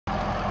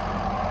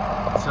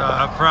It's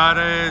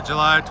Friday,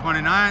 July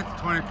 29th,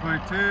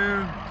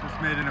 2022. Just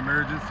made an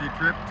emergency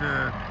trip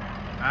to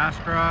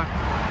Ashcroft.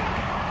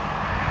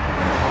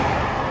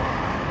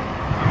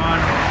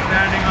 I'm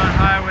standing on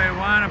Highway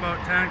 1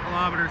 about 10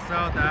 kilometers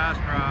south of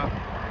Ashcroft.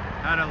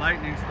 Had a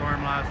lightning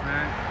storm last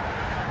night.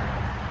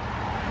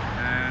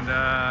 And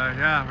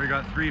yeah, we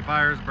got 3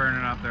 fires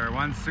burning up there.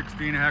 One's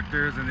 16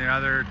 hectares and the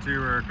other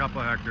 2 are a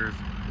couple hectares.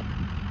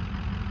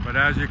 But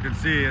as you can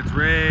see, it's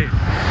right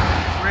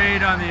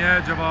on the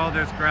edge of all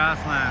this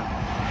grassland.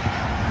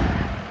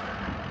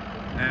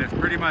 And it's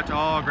pretty much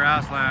all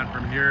grassland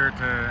from here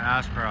to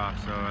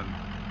Ashcroft. So I'm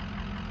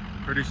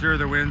pretty sure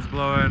the wind's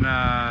blowing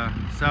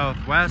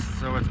southwest,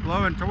 so it's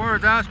blowing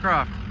towards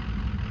Ashcroft.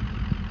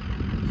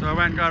 So I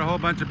went and got a whole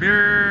bunch of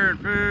beer and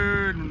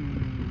food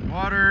and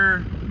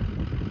water.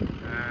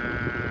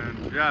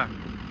 And yeah,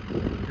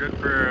 good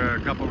for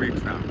a couple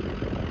weeks now.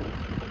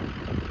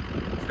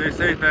 Stay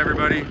safe,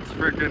 everybody. It's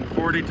freaking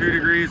 42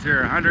 degrees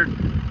here,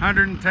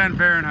 110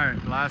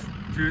 Fahrenheit. Last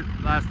two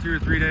or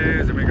 3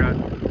 days, and we got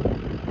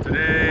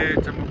today,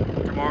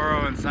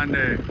 tomorrow, and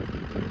Sunday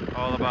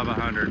all above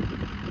 100.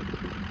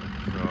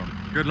 So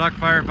good luck,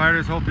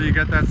 firefighters. Hopefully you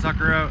get that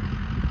sucker out.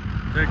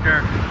 Take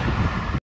care.